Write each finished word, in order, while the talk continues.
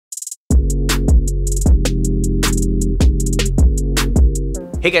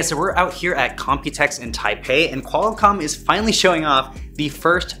Hey guys, so we're out here at Computex in Taipei, and Qualcomm is finally showing off the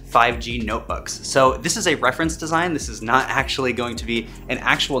first 5G notebooks. So this is a reference design. This is not actually going to be an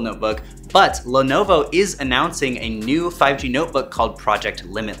actual notebook, but Lenovo is announcing a new 5G notebook called Project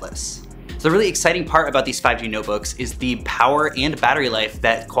Limitless. So the really exciting part about these 5G notebooks is the power and battery life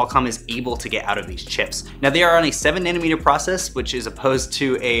that Qualcomm is able to get out of these chips. Now they are on a 7nm process, which is opposed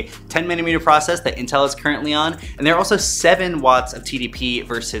to a 10nm process that Intel is currently on, and they're also 7 watts of TDP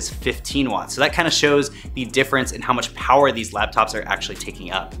versus 15 watts. So that kind of shows the difference in how much power these laptops are actually taking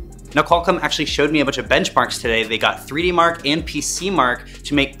up. Now Qualcomm actually showed me a bunch of benchmarks today. They got 3D Mark and PC Mark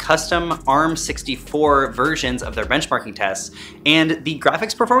to make custom ARM64 versions of their benchmarking tests. And the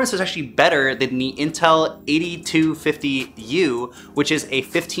graphics performance was actually better than the Intel 8250U, which is a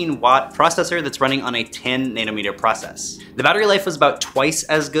 15-watt processor that's running on a 10nm process. The battery life was about twice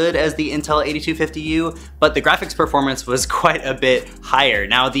as good as the Intel 8250U, but the graphics performance was quite a bit higher.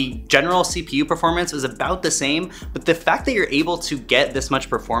 Now the general CPU performance was about the same, but the fact that you're able to get this much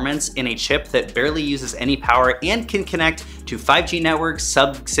performance in a chip that barely uses any power and can connect to 5G networks,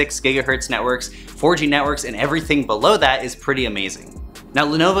 sub 6 GHz networks, 4G networks, and everything below that is pretty amazing. Now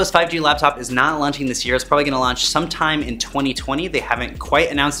Lenovo's 5G laptop is not launching this year. It's probably gonna launch sometime in 2020. They haven't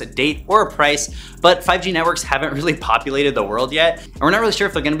quite announced a date or a price, but 5G networks haven't really populated the world yet. And we're not really sure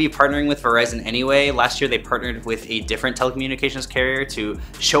if they're gonna be partnering with Verizon anyway. Last year they partnered with a different telecommunications carrier to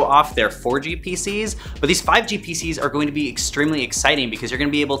show off their 4G PCs, but these 5G PCs are going to be extremely exciting because you're gonna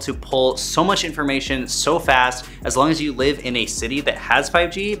be able to pull so much information so fast as long as you live in a city that has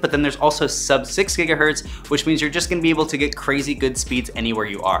 5G, but then there's also sub 6 GHz, which means you're just gonna be able to get crazy good speeds anywhere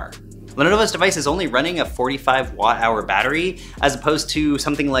you are. Lenovo's device is only running a 45 watt-hour battery as opposed to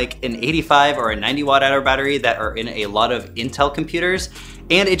something like an 85 or a 90 watt-hour battery that are in a lot of Intel computers.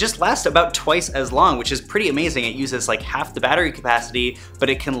 And it just lasts about twice as long, which is pretty amazing. It uses like half the battery capacity, but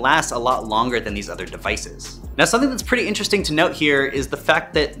it can last a lot longer than these other devices. Now, something that's pretty interesting to note here is the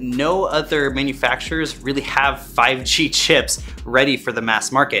fact that no other manufacturers really have 5G chips ready for the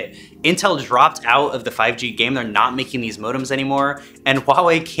mass market. Intel dropped out of the 5G game. They're not making these modems anymore. And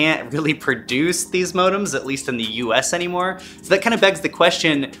Huawei can't really produce these modems, at least in the US anymore. So that kind of begs the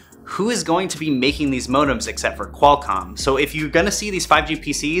question, who is going to be making these modems except for Qualcomm? So if you're gonna see these 5G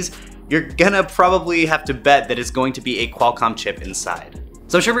PCs, you're gonna probably have to bet that it's going to be a Qualcomm chip inside.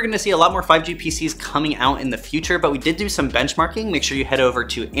 So I'm sure we're gonna see a lot more 5G PCs coming out in the future, but we did do some benchmarking. Make sure you head over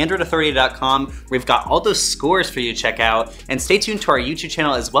to AndroidAuthority.com. We've got all those scores for you to check out, and stay tuned to our YouTube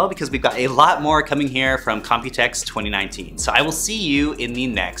channel as well because we've got a lot more coming here from Computex 2019. So I will see you in the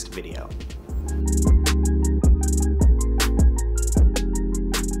next video.